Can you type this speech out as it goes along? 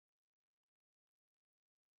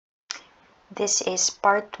This is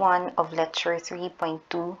part 1 of lecture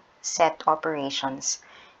 3.2, set operations.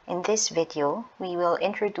 In this video, we will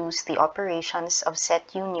introduce the operations of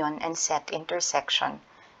set union and set intersection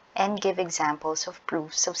and give examples of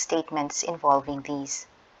proofs of statements involving these.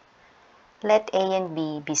 Let A and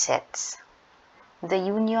B be sets. The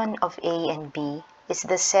union of A and B is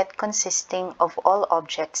the set consisting of all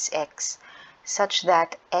objects X such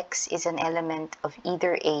that X is an element of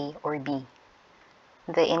either A or B.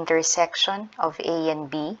 The intersection of A and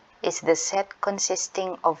B is the set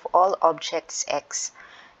consisting of all objects X,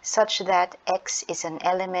 such that X is an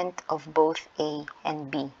element of both A and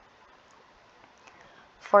B.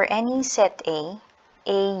 For any set A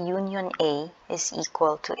union A is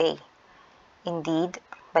equal to A. Indeed,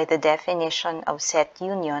 by the definition of set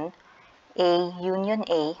union, A union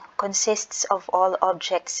A consists of all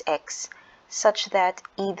objects X, such that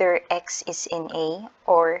either X is in A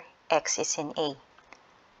or X is in A.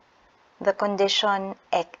 The condition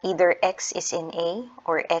either X is in A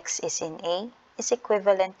or X is in A is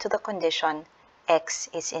equivalent to the condition X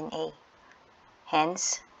is in A.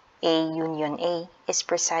 Hence, A union A is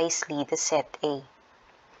precisely the set A.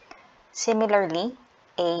 Similarly,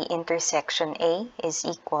 A intersection A is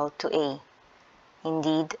equal to A.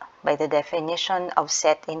 Indeed, by the definition of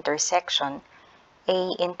set intersection,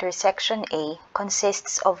 A intersection A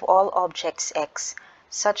consists of all objects X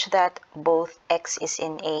such that both X is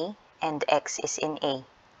in A and X is in A.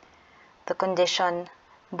 The condition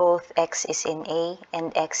both X is in A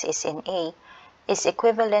and X is in A is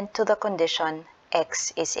equivalent to the condition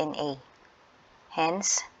X is in A.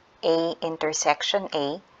 Hence, A intersection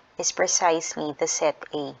A is precisely the set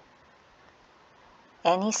A.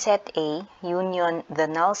 Any set A union the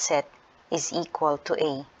null set is equal to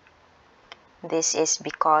A. This is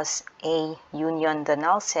because A union the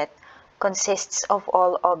null set consists of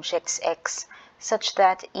all objects X such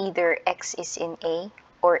that either X is in A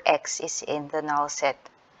or X is in the null set.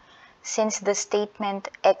 Since the statement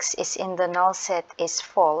X is in the null set is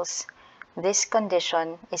false, this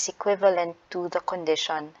condition is equivalent to the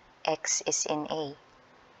condition X is in A.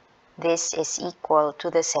 This is equal to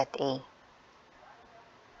the set A.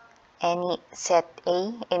 Any set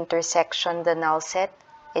A intersection the null set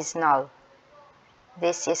is null.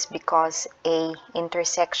 This is because A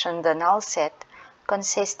intersection the null set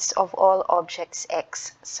consists of all objects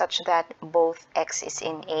X such that both X is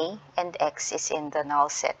in A and X is in the null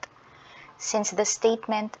set. Since the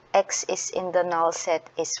statement X is in the null set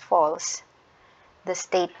is false, the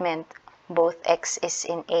statement both X is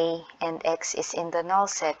in A and X is in the null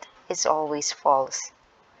set is always false.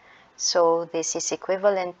 So this is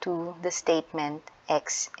equivalent to the statement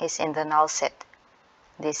X is in the null set.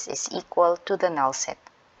 This is equal to the null set.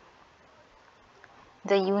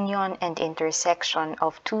 The union and intersection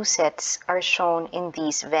of two sets are shown in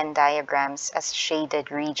these Venn diagrams as shaded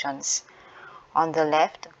regions. On the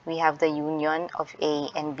left, we have the union of A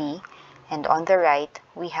and B, and on the right,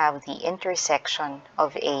 we have the intersection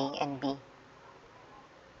of A and B.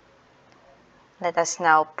 Let us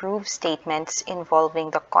now prove statements involving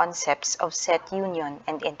the concepts of set union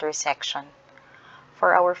and intersection.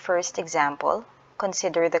 For our first example,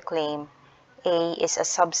 consider the claim A is a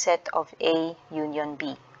subset of A union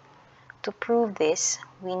B. To prove this,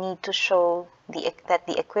 we need to show that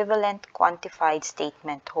the equivalent quantified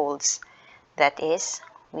statement holds. That is,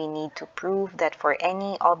 we need to prove that for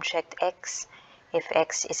any object X, if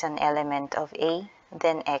X is an element of A,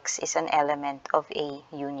 then X is an element of A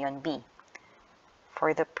union B.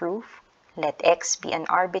 For the proof, let X be an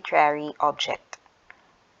arbitrary object.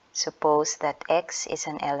 Suppose that X is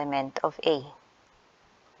an element of A.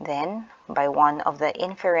 Then, by one of the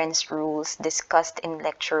inference rules discussed in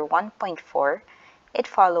lecture 1.4, it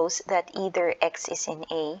follows that either X is in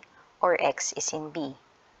A or X is in B.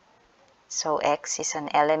 So X is an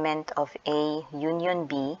element of A union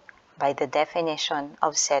B by the definition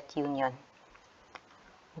of set union.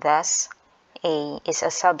 Thus, A is a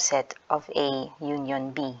subset of A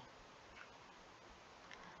union B.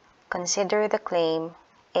 Consider the claim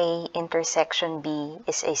A intersection B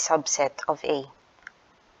is a subset of A.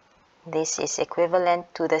 This is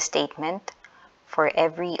equivalent to the statement for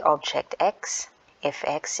every object X, if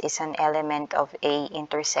X is an element of A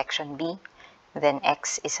intersection B, then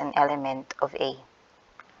X is an element of A.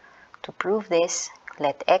 To prove this,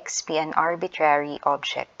 let X be an arbitrary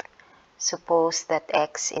object. Suppose that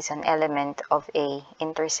X is an element of A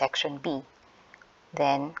intersection B.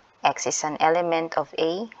 Then X is an element of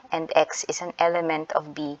A and X is an element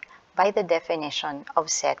of B by the definition of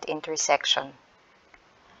set intersection.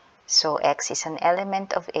 So X is an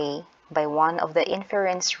element of A by one of the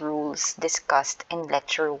inference rules discussed in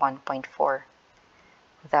lecture 1.4.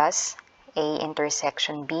 Thus, A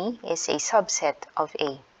intersection B is a subset of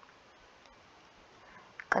A.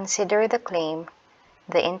 Consider the claim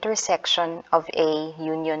the intersection of A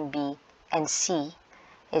union B and C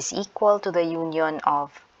is equal to the union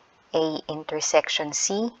of A intersection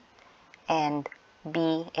C and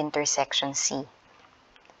B intersection C.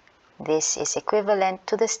 This is equivalent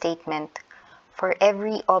to the statement for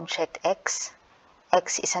every object X,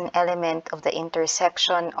 X is an element of the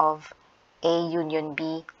intersection of A union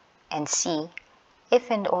B and C if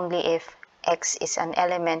and only if X is an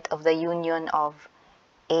element of the union of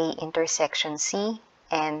A intersection C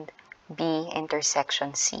and B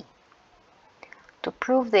intersection C. To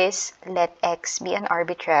prove this, let X be an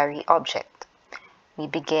arbitrary object. We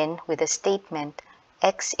begin with the statement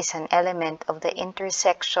X is an element of the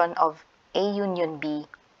intersection of A union B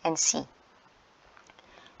and C.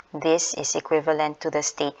 This is equivalent to the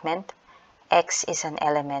statement X is an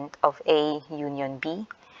element of A union B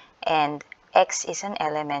and X is an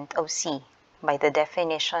element of C by the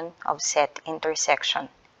definition of set intersection.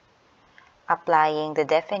 Applying the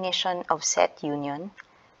definition of set union,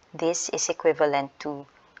 this is equivalent to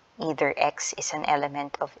either X is an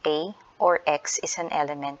element of A or X is an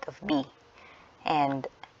element of B, and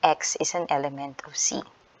X is an element of C.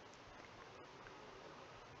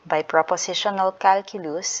 By propositional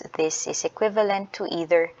calculus, this is equivalent to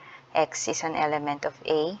either X is an element of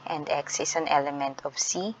A and X is an element of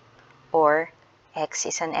C, or X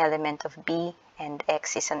is an element of B and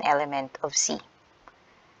X is an element of C.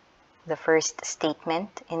 The first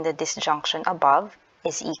statement in the disjunction above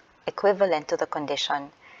is equivalent to the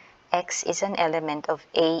condition X is an element of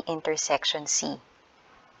A intersection C,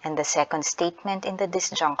 and the second statement in the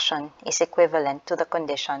disjunction is equivalent to the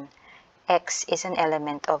condition X is an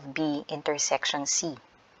element of B intersection C.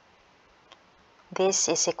 This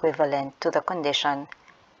is equivalent to the condition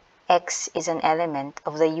X is an element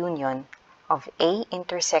of the union of A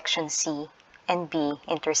intersection C and B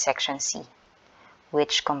intersection C,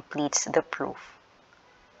 which completes the proof.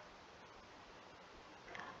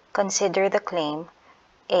 Consider the claim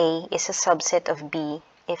A is a subset of B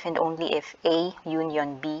if and only if A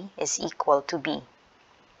union B is equal to B.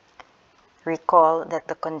 Recall that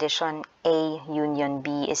the condition A union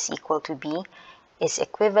B is equal to B is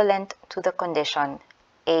equivalent to the condition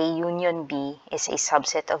A union B is a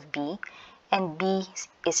subset of B and B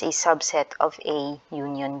is a subset of A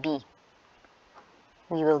union B.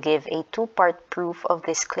 We will give a two-part proof of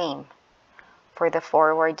this claim. For the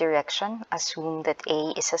forward direction, assume that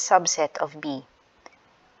A is a subset of B.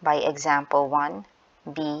 By example 1,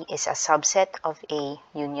 B is a subset of A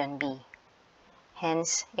union B.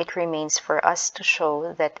 Hence, it remains for us to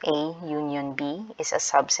show that A union B is a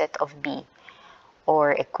subset of B,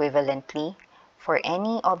 or equivalently, for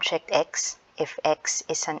any object X, if X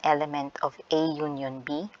is an element of A union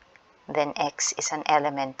B, then X is an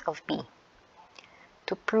element of B.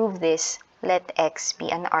 To prove this, let X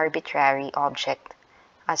be an arbitrary object.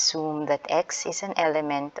 Assume that X is an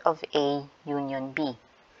element of A union B.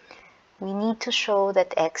 We need to show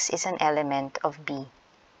that X is an element of B.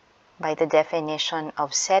 By the definition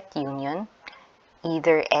of set union,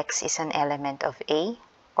 either X is an element of A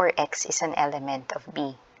or X is an element of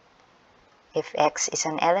B. If X is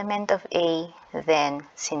an element of A, then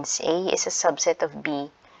since A is a subset of B,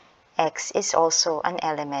 X is also an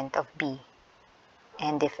element of B.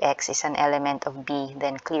 And if X is an element of B,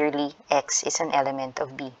 then clearly X is an element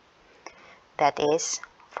of B. That is,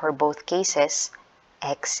 for both cases,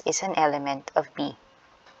 X is an element of B.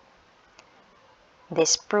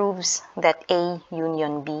 This proves that A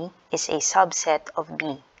union B is a subset of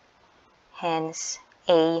B. Hence,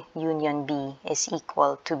 A union B is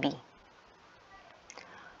equal to B.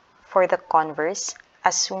 For the converse,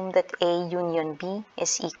 assume that A union B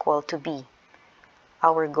is equal to B.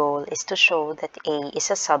 Our goal is to show that A is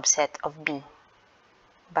a subset of B.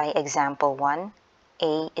 By example 1,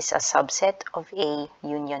 A is a subset of A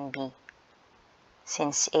union B.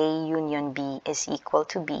 Since A union B is equal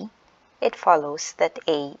to B, it follows that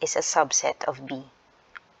A is a subset of B.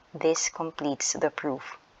 This completes the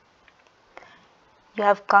proof. You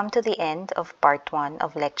have come to the end of part 1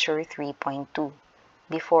 of lecture 3.2.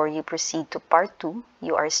 Before you proceed to part 2,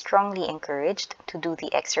 you are strongly encouraged to do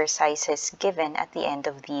the exercises given at the end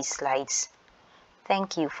of these slides.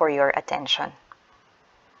 Thank you for your attention.